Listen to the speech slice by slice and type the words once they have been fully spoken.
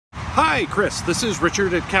Hi, Chris. This is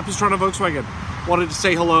Richard at Capistrano VW. Wanted to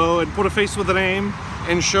say hello and put a face with a name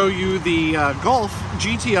and show you the Golf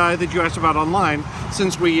GTI that you asked about online,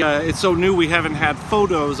 since it's so new we haven't had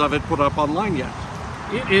photos of it put up online yet.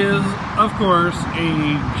 It is, of course, a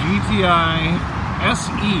GTI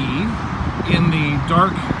SE in the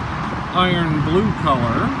dark iron blue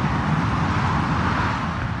color.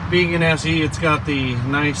 Being an SE, it's got the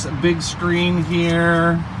nice big screen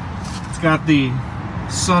here. It's got the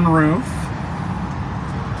sunroof,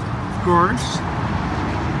 of course.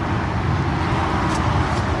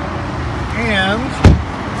 And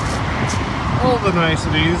all the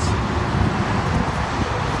niceties.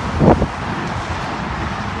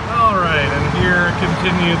 Alright, and here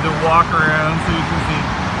continued the walk around so you can see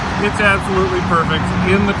it's absolutely perfect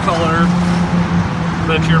in the color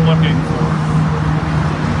that you're looking for.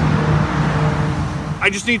 I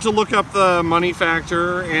just need to look up the money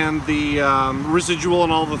factor and the residual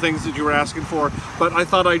and all the things that you were asking for, but I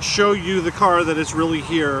thought I'd show you the car that is really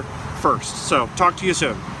here first. So talk to you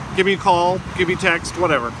soon. Give me a call, give me a text,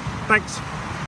 whatever. Thanks.